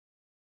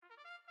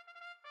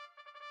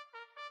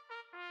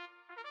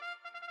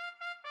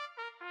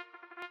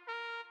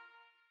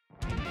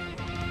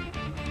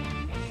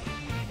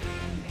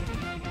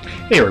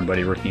Hey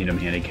everybody, Rick Needham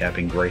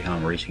handicapping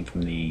greyhound racing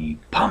from the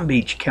Palm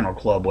Beach Kennel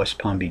Club, West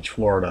Palm Beach,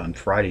 Florida on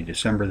Friday,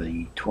 December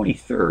the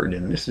 23rd,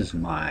 and this is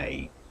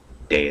my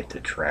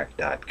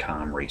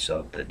dayatthetrack.com race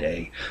of the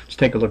day. Let's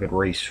take a look at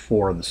race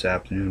 4 this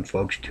afternoon,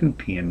 folks, 2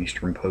 p.m.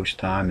 Eastern Post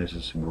Time. This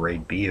is a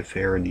grade B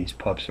affair, and these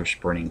pups are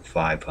sprinting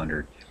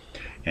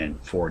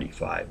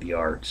 545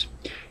 yards.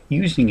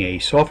 Using a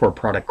software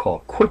product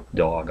called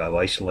QuickDog, I've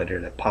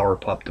isolated a power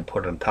pup to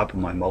put on top of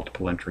my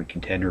multiple entry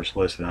contenders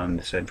listed on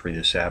this entry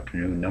this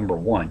afternoon. Number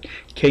 1,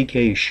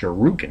 KK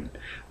Sharukin.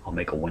 I'll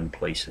make a win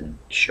place and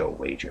show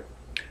wager.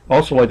 I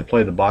also like to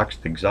play the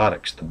boxed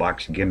exotics, the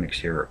box gimmicks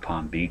here at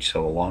Palm Beach.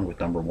 So along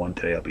with number 1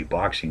 today, I'll be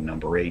boxing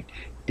number 8,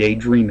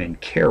 Daydream and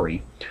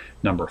Carry,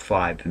 number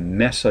 5,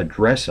 Mesa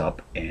Dress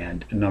Up,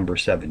 and number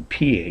 7,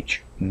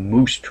 PH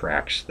Moose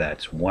Tracks.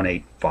 That's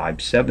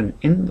 1857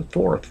 in the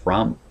 4th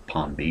from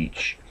Palm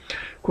Beach.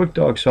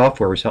 QuickDog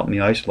software has helped me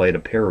isolate a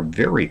pair of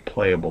very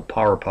playable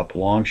power pup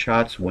long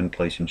shots. Win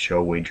place and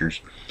show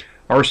wagers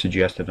are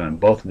suggested on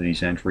both of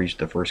these entries.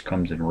 The first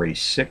comes in race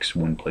 6,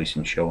 win place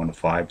and show on a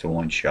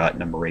 5-to-1 shot,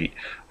 number 8,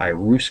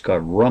 Iruska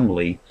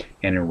Rumley,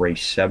 and in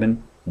race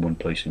 7, win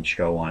place and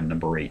show on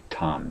number 8,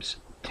 Tom's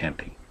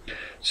Tempe.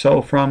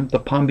 So from the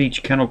Palm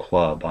Beach Kennel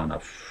Club on a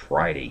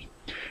Friday,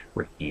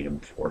 Rick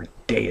Needham for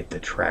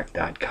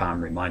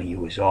dayatthetrack.com, reminding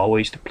you as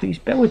always to please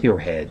bet with your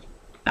head,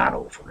 not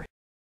over it.